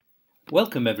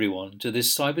Welcome everyone to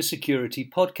this cybersecurity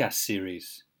podcast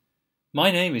series. My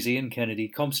name is Ian Kennedy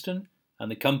Compston and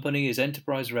the company is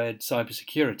Enterprise Red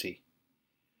Cybersecurity.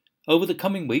 Over the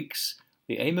coming weeks,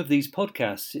 the aim of these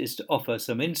podcasts is to offer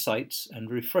some insights and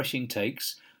refreshing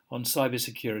takes on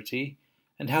cybersecurity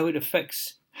and how it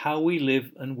affects how we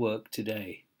live and work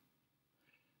today.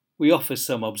 We offer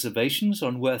some observations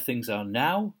on where things are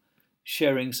now,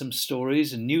 sharing some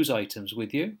stories and news items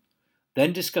with you,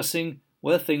 then discussing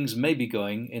where things may be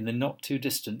going in the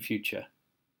not-too-distant future.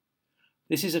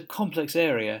 This is a complex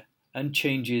area and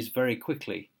changes very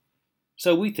quickly,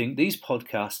 so we think these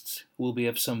podcasts will be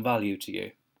of some value to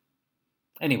you.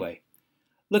 Anyway,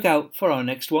 look out for our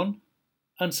next one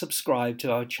and subscribe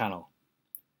to our channel.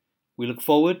 We look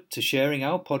forward to sharing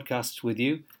our podcasts with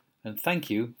you and thank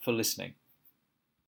you for listening.